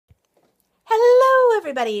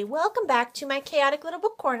everybody, welcome back to my chaotic little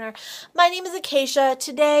book corner. My name is Acacia.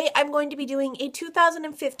 Today I'm going to be doing a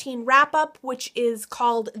 2015 wrap-up, which is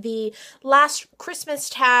called the Last Christmas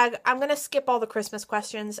Tag. I'm going to skip all the Christmas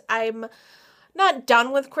questions. I'm not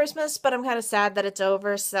done with Christmas, but I'm kind of sad that it's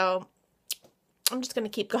over, so I'm just going to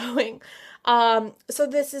keep going. So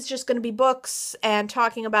this is just going to be books and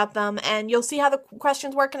talking about them, and you'll see how the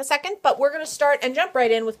questions work in a second, but we're going to start and jump right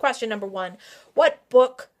in with question number 1. What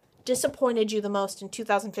book disappointed you the most in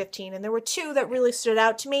 2015? And there were two that really stood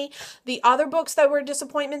out to me. The other books that were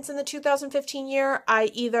disappointments in the 2015 year,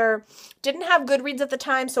 I either didn't have Goodreads at the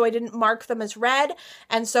time, so I didn't mark them as read,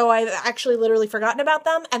 and so I've actually literally forgotten about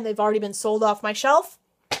them, and they've already been sold off my shelf,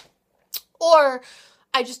 or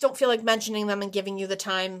I just don't feel like mentioning them and giving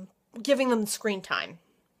them the screen time.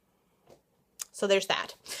 So there's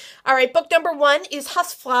that. All right, book number 1 is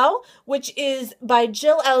Hausfrau, which is by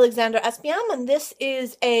Jill Alexander Espiam, and this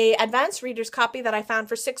is a advanced reader's copy that I found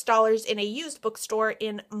for $6 in a used bookstore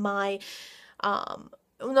in my,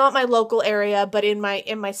 not my local area, but in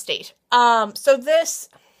my state. So this,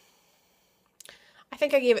 I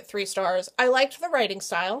think I gave it 3 stars. I liked the writing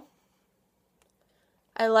style.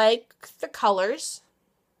 I like the colors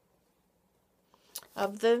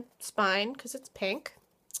of the spine because it's pink.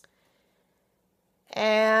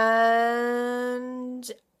 And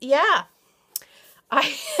yeah,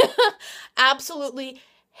 I absolutely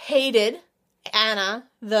hated Anna,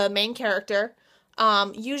 the main character.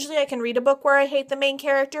 Usually I can read a book where I hate the main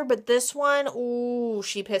character, but this one, ooh,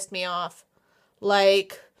 she pissed me off.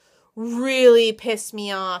 Like, really pissed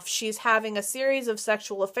me off. She's having a series of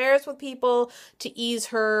sexual affairs with people to ease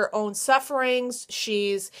her own sufferings.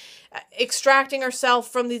 She's extracting herself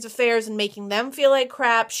from these affairs and making them feel like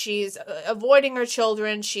crap. She's avoiding her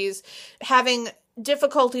children. She's having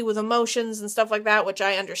difficulty with emotions and stuff like that, which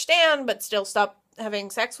I understand, but still stop having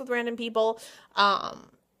sex with random people. I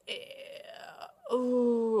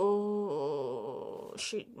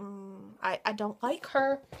don't like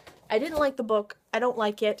her. I didn't like the book. I don't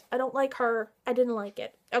like it. I don't like her. I didn't like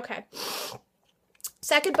it. Okay.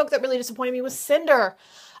 Second book that really disappointed me was Cinder.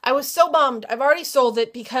 I was so bummed. I've already sold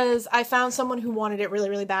it because I found someone who wanted it really,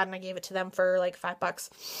 really bad, and I gave it to them for like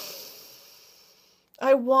 $5.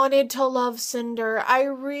 I wanted to love Cinder. I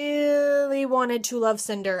really wanted to love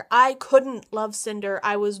Cinder. I couldn't love Cinder.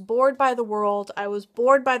 I was bored by the world. I was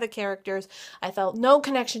bored by the characters. I felt no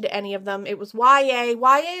connection to any of them. It was YA.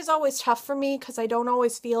 YA is always tough for me because I don't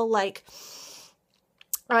always feel like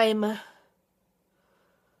I'm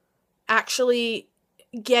actually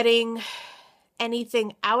getting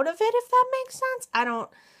anything out of it, if that makes sense.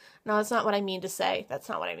 No, that's not what I mean to say. That's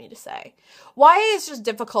not what I mean to say. YA is just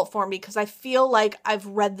difficult for me because I feel like I've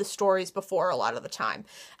read the stories before a lot of the time.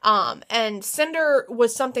 And Cinder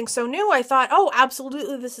was something so new. I thought, oh,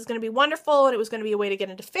 absolutely, this is going to be wonderful, and it was going to be a way to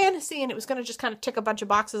get into fantasy, and it was going to just kind of tick a bunch of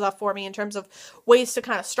boxes off for me in terms of ways to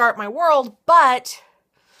kind of start my world, but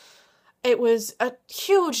it was a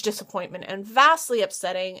huge disappointment and vastly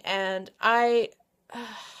upsetting, and my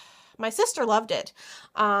sister loved it.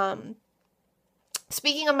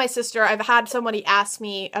 Speaking of my sister, I've had somebody ask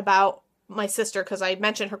me about my sister because I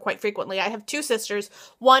mention her quite frequently. I have 2 sisters,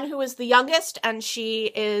 one who is the youngest and she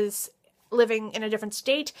is living in a different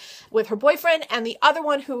state with her boyfriend, and the other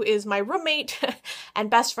one who is my roommate and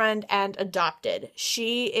best friend and adopted.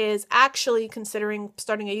 She is actually considering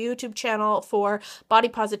starting a YouTube channel for body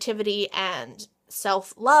positivity and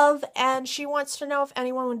self-love, and she wants to know if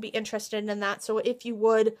anyone would be interested in that. So if you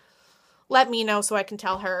would, let me know so I can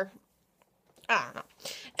tell her. I don't know.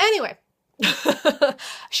 Anyway,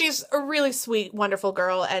 she's a really sweet, wonderful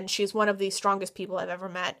girl, and she's one of the strongest people I've ever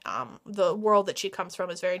met. The world that she comes from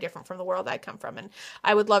is very different from the world I come from, and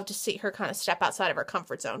I would love to see her kind of step outside of her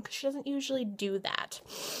comfort zone, because she doesn't usually do that.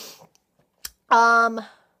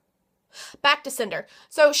 Back to Cinder.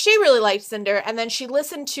 So she really liked Cinder, and then she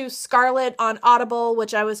listened to Scarlet on Audible,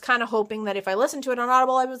 which I was kind of hoping that if I listened to it on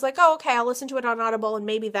Audible, I was like, oh, okay, I'll listen to it on Audible, and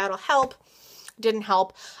maybe that'll help. Didn't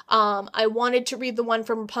help. I wanted to read the one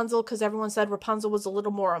from Rapunzel because everyone said Rapunzel was a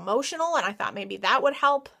little more emotional, and I thought maybe that would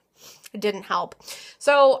help. It didn't help.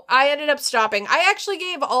 So I ended up stopping. I actually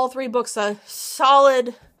gave all 3 books a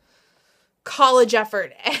solid college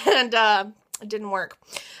effort, and it didn't work.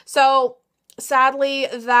 So sadly,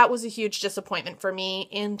 that was a huge disappointment for me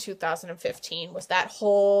in 2015, was that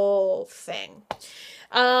whole thing.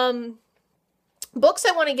 Books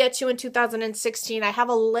I want to get to in 2016, I have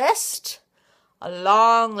a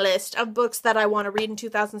long list of books that I want to read in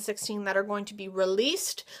 2016 that are going to be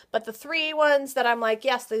released, but the 3 ones that I'm like,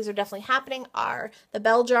 yes, these are definitely happening are The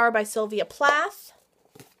Bell Jar by Sylvia Plath,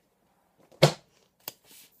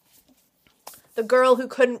 The Girl Who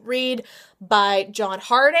Couldn't Read by John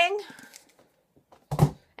Harding.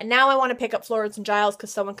 And now I want to pick up Florence and Giles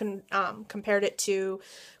because someone compared it to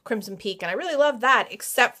Crimson Peak. And I really love that,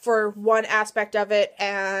 except for one aspect of it.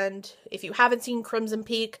 And if you haven't seen Crimson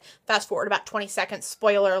Peak, fast forward about 20 seconds.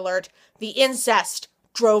 Spoiler alert. The incest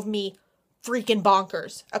drove me freaking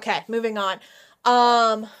bonkers. Okay, moving on.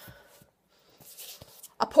 A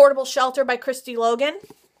Portable Shelter by Christy Logan.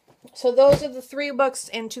 So those are the 3 books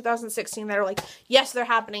in 2016 that are like, yes, they're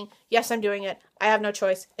happening. Yes, I'm doing it. I have no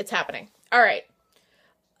choice. It's happening. All right.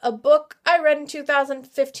 A book I read in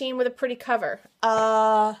 2015 with a pretty cover.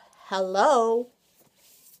 Hello?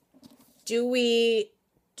 Do we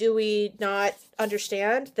not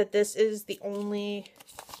understand that this is the only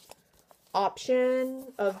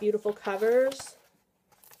option of beautiful covers?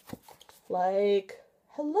 Like,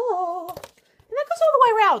 hello? And that goes all the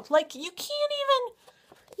way around. Like, you can't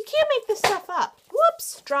make this stuff up.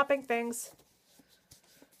 Whoops, dropping things.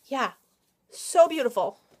 Yeah, so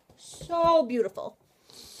beautiful. So beautiful.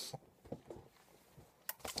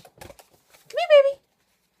 Come here, baby.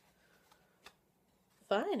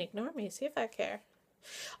 Fine, ignore me. See if I care.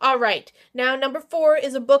 All right. Now, number 4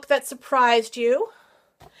 is a book that surprised you.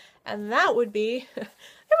 And that would be... there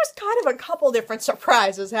was kind of a couple different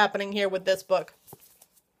surprises happening here with this book.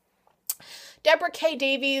 Deborah K.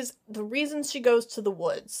 Davies, The Reasons She Goes to the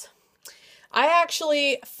Woods. I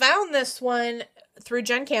actually found this one through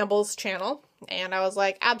Jen Campbell's channel. And I was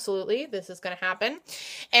like, absolutely, this is going to happen.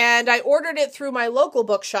 And I ordered it through my local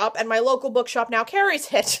bookshop, and my local bookshop now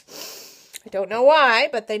carries it. I don't know why,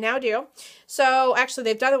 but they now do. So, actually,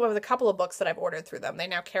 they've done it with a couple of books that I've ordered through them. They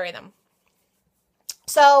now carry them.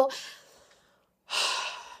 So,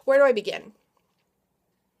 where do I begin?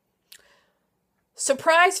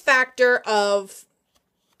 Surprise factor of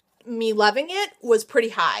me loving it was pretty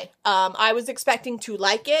high. I was expecting to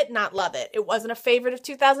like it, not love it. It wasn't a favorite of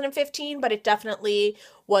 2015, but it definitely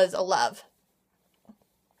was a love.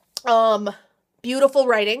 Beautiful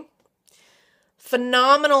writing.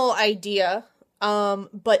 Phenomenal idea,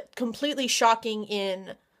 but completely shocking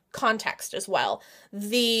in context as well.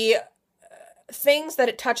 The things that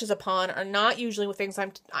it touches upon are not usually things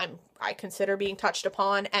I consider being touched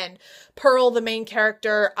upon. And Pearl, the main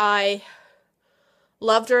character, I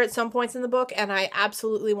loved her at some points in the book, and I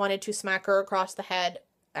absolutely wanted to smack her across the head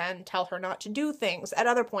and tell her not to do things at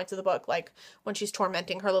other points of the book, like when she's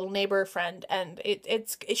tormenting her little neighbor friend. And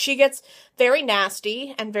she gets very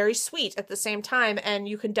nasty and very sweet at the same time, and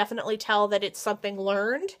you can definitely tell that it's something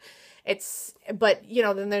learned. But, you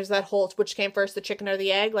know, then there's that whole, which came first, the chicken or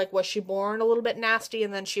the egg? Like, was she born a little bit nasty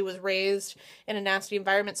and then she was raised in a nasty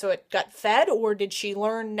environment so it got fed? Or did she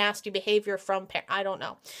learn nasty behavior from parents? I don't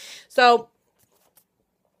know. So,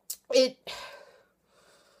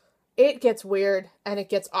 it gets weird and it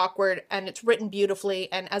gets awkward and it's written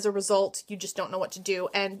beautifully, and as a result, you just don't know what to do.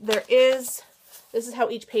 And this is how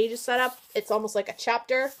each page is set up. It's almost like a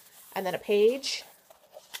chapter and then a page.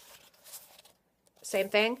 Same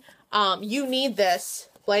thing. You need this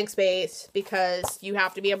blank space because you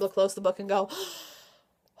have to be able to close the book and go,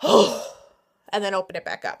 oh, and then open it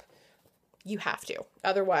back up. You have to.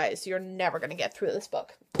 Otherwise, you're never going to get through this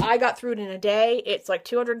book. I got through it in a day. It's like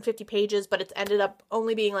 250 pages, but it's ended up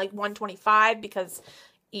only being like 125 because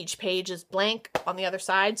each page is blank on the other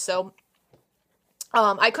side. So,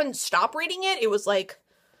 I couldn't stop reading it. It was like,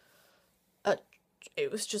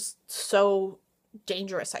 it was just so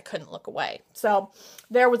dangerous. I couldn't look away. So,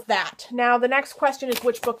 there was that. Now, the next question is,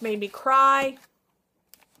 which book made me cry?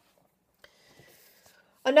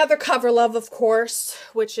 Another cover love, of course,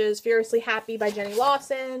 which is Furiously Happy by Jenny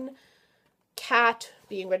Lawson. Cat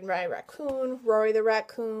being ridden by a raccoon. Rory the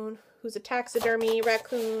raccoon, who's a taxidermy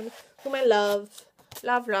raccoon, whom I love.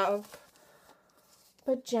 Love, love.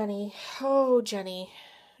 But Jenny, oh, Jenny.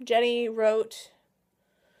 Jenny wrote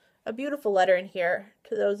a beautiful letter in here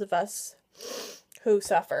to those of us who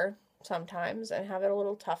suffer sometimes and have it a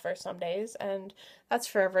little tougher some days. And that's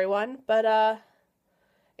for everyone. But,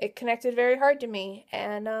 it connected very hard to me,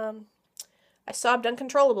 and I sobbed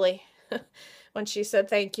uncontrollably when she said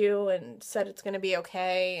thank you and said it's going to be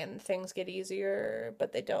okay and things get easier,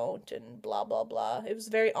 but they don't, and blah, blah, blah. It was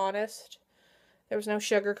very honest. There was no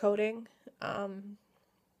sugarcoating.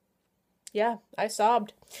 Yeah, I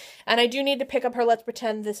sobbed. And I do need to pick up her Let's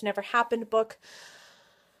Pretend This Never Happened book.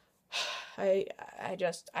 I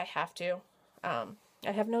have to. I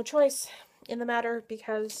have no choice in the matter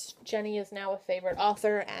because Jenny is now a favorite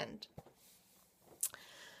author and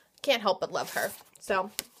can't help but love her. So,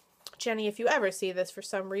 Jenny, if you ever see this for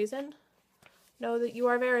some reason, know that you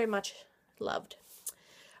are very much loved.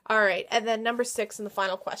 All right, and then number 6 and the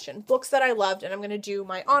final question. Books that I loved, and I'm going to do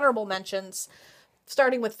my honorable mentions,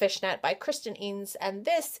 starting with Fishnet by Kristen Eanes, and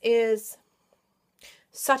this is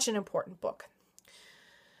such an important book.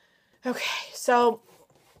 Okay, so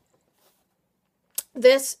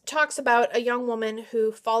this talks about a young woman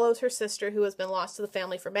who follows her sister who has been lost to the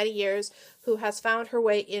family for many years, who has found her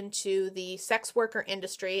way into the sex worker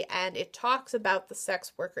industry, and it talks about the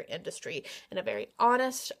sex worker industry in a very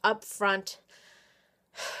honest, upfront,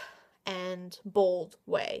 and bold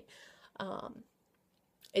way.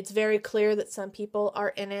 It's very clear that some people are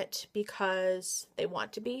in it because they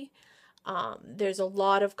want to be. There's a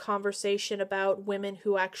lot of conversation about women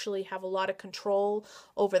who actually have a lot of control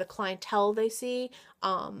over the clientele they see,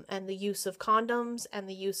 and the use of condoms and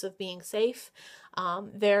the use of being safe.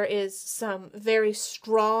 There is some very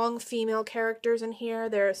strong female characters in here.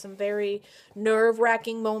 There are some very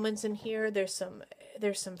nerve-wracking moments in here. There's some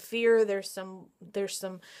fear. There's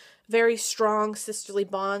some very strong sisterly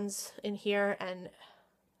bonds in here, and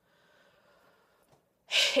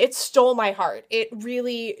it stole my heart.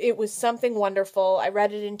 It was something wonderful. I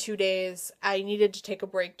read it in 2 days. I needed to take a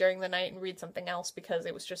break during the night and read something else because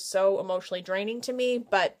it was just so emotionally draining to me,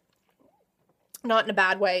 but not in a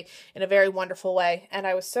bad way, in a very wonderful way. And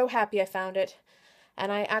I was so happy I found it.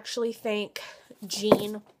 And I actually thank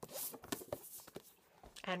Jean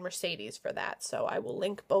and Mercedes for that. So I will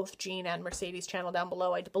link both Jean and Mercedes' channel down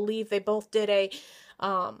below. I believe they both did a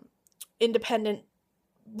independent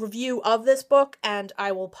review of this book, and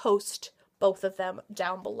I will post both of them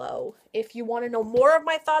down below. If you want to know more of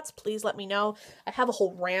my thoughts, please let me know. I have a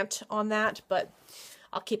whole rant on that, but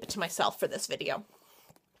I'll keep it to myself for this video.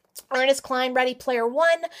 Ernest Cline, Ready Player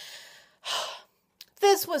One.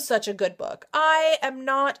 This was such a good book. I am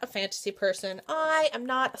not a fantasy person. I am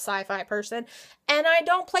not a sci-fi person. And I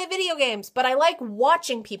don't play video games, but I like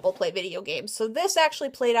watching people play video games. So this actually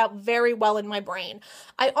played out very well in my brain.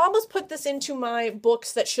 I almost put this into my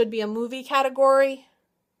books that should be a movie category.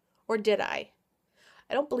 Or did I?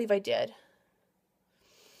 I don't believe I did.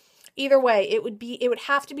 Either way, it would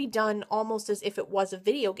have to be done almost as if it was a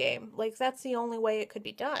video game. Like, that's the only way it could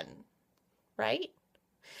be done. Right?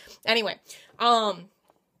 Anyway,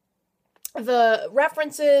 the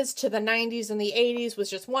references to the 90s and the 80s was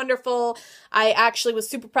just wonderful. I actually was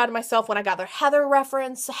super proud of myself when I got their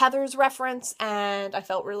Heather's reference, and I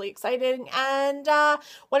felt really excited. And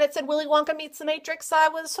when it said Willy Wonka meets the Matrix, I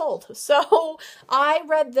was sold. So I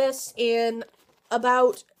read this in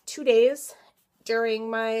about 2 days during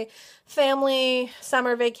my family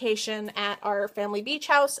summer vacation at our family beach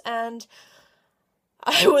house, and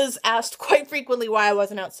I was asked quite frequently why I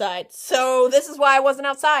wasn't outside. So this is why I wasn't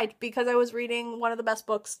outside, because I was reading one of the best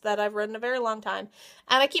books that I've read in a very long time.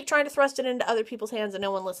 And I keep trying to thrust it into other people's hands and no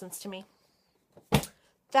one listens to me.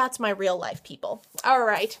 That's my real life, people. All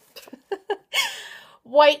right.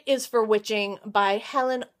 White is for Witching by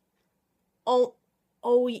Helen Oyami.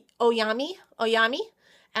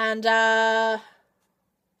 And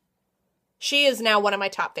she is now one of my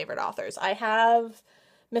top favorite authors. I have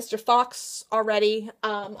Mr. Fox already.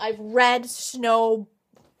 I've read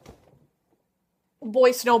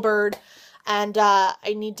Boy Snowbird, and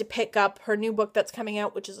I need to pick up her new book that's coming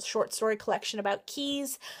out, which is a short story collection about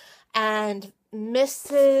keys, and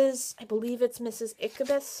I believe it's Mrs.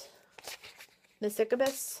 Ichabus. Miss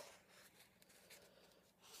Ichabus.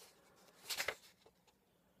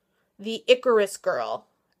 The Icarus Girl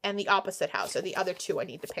and The Opposite House are the other two I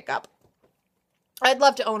need to pick up. I'd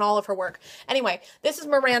love to own all of her work. Anyway, this is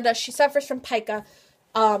Miranda. She suffers from pica.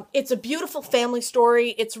 It's a beautiful family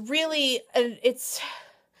story. It's really, it's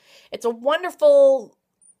a wonderful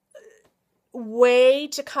way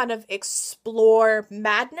to kind of explore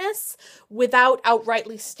madness without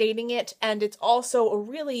outrightly stating it. And it's also a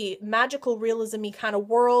really magical realism-y kind of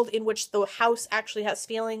world in which the house actually has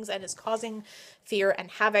feelings and is causing fear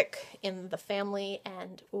and havoc in the family.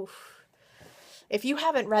 And oof. If you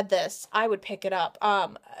haven't read this, I would pick it up.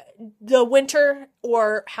 The winter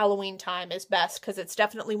or Halloween time is best, because it's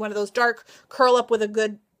definitely one of those dark, curl up with a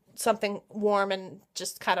good something warm and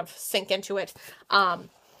just kind of sink into it. I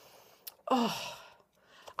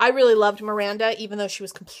really loved Miranda, even though she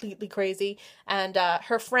was completely crazy. And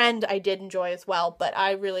her friend I did enjoy as well, but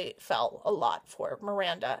I really felt a lot for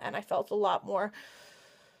Miranda, and I felt a lot more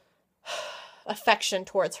affection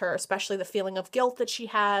towards her, especially the feeling of guilt that she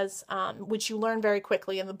has, which you learn very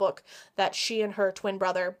quickly in the book, that she and her twin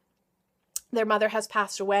brother, their mother has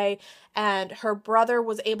passed away, and her brother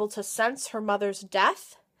was able to sense her mother's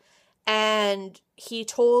death, and he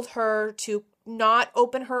told her to not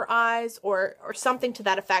open her eyes or something to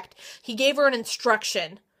that effect. He gave her an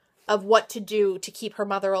instruction what to do to keep her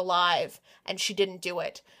mother alive, and she didn't do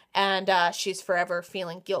it. And she's forever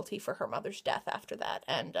feeling guilty for her mother's death after that.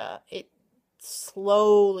 And it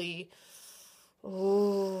slowly,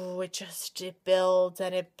 it builds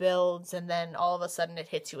and it builds, and then all of a sudden it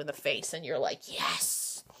hits you in the face, and you're like,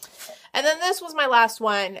 yes! And then this was my last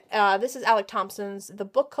one. This is Alec Thompson's The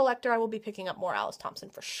Book Collector. I will be picking up more Alice Thompson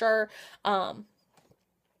for sure.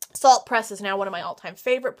 Salt Press is now one of my all-time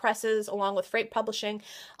favorite presses, along with Freight Publishing.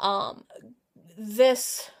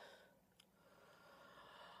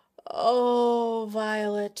 Oh,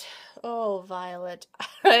 Violet. Oh, Violet.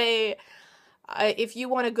 If you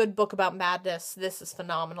want a good book about madness, this is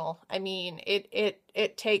phenomenal. I mean,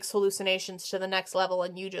 it takes hallucinations to the next level,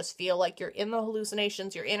 and you just feel like you're in the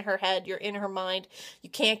hallucinations, you're in her head, you're in her mind. You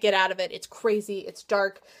can't get out of it. It's crazy, it's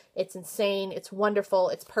dark, it's insane, it's wonderful,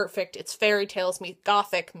 it's perfect. It's fairy tales meets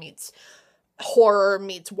gothic meets horror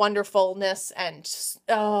meets wonderfulness, and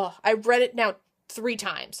I've read it now 3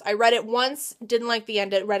 times. I read it once, didn't like the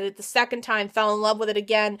end. I read it the second time, fell in love with it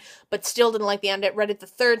again, but still didn't like the end. I read it the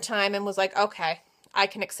 3rd time and was like, okay, I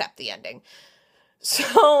can accept the ending.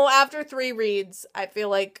 So after 3 reads, I feel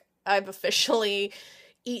like I've officially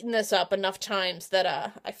eaten this up enough times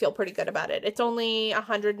that I feel pretty good about it. It's only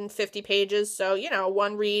 150 pages, so, you know,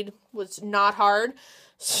 1 read was not hard.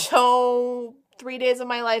 So 3 days of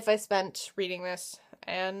my life I spent reading this,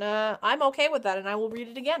 and I'm okay with that, and I will read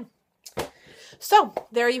it again. So,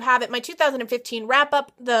 there you have it, my 2015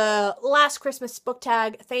 wrap-up, the last Christmas book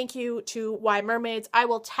tag. Thank you to WhyMermaids. I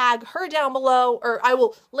will tag her down below, or I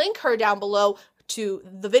will link her down below to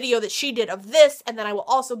the video that she did of this, and then I will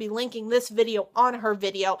also be linking this video on her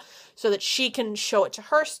video so that she can show it to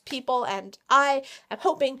her people, and I am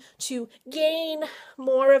hoping to gain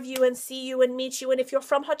more of you and see you and meet you, and if you're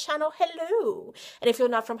from her channel, hello, and if you're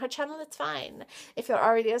not from her channel, it's fine. If you're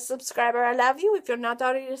already a subscriber, I love you. If you're not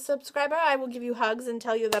already a subscriber, I will give you hugs and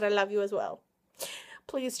tell you that I love you as well.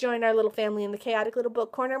 Please join our little family in the chaotic little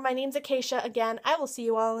book corner. My name's Acacia. Again, I will see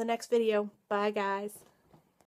you all in the next video. Bye, guys.